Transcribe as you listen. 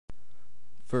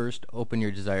First, open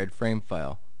your desired frame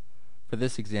file. For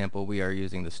this example, we are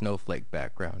using the snowflake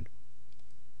background.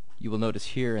 You will notice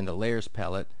here in the Layers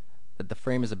palette that the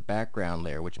frame is a background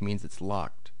layer, which means it's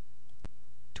locked.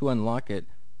 To unlock it,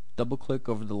 double-click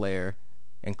over the layer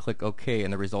and click OK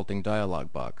in the resulting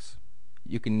dialog box.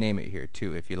 You can name it here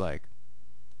too if you like.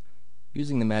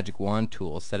 Using the magic wand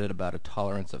tool set at about a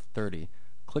tolerance of 30,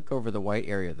 click over the white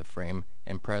area of the frame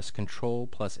and press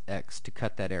Ctrl plus X to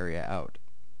cut that area out.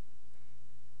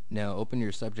 Now open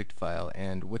your subject file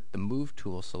and with the Move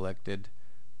tool selected,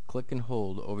 click and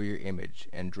hold over your image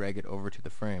and drag it over to the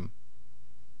frame.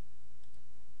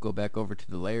 Go back over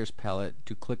to the Layers palette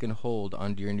to click and hold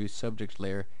onto your new subject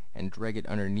layer and drag it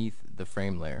underneath the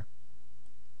frame layer.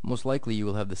 Most likely you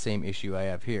will have the same issue I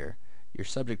have here. Your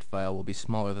subject file will be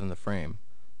smaller than the frame.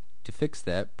 To fix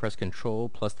that, press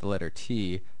Ctrl plus the letter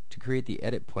T to create the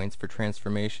edit points for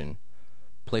transformation.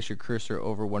 Place your cursor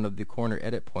over one of the corner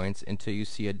edit points until you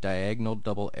see a diagonal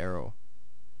double arrow.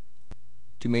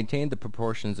 To maintain the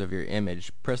proportions of your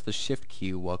image, press the Shift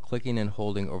key while clicking and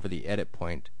holding over the edit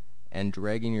point and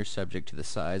dragging your subject to the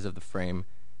size of the frame,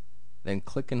 then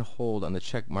click and hold on the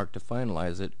check mark to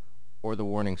finalize it or the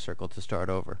warning circle to start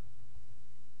over.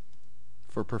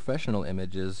 For professional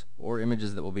images, or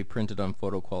images that will be printed on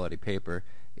photo quality paper,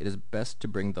 it is best to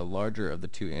bring the larger of the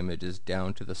two images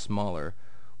down to the smaller,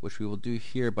 which we will do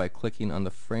here by clicking on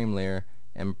the frame layer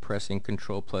and pressing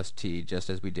Ctrl plus T just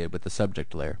as we did with the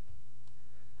subject layer.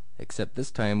 Except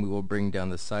this time we will bring down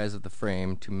the size of the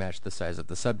frame to match the size of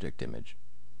the subject image.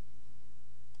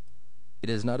 It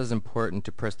is not as important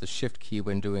to press the Shift key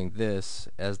when doing this,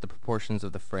 as the proportions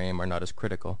of the frame are not as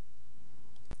critical.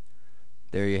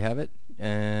 There you have it,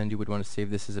 and you would want to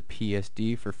save this as a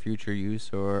PSD for future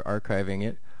use or archiving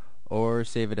it, or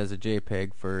save it as a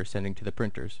JPEG for sending to the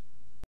printers.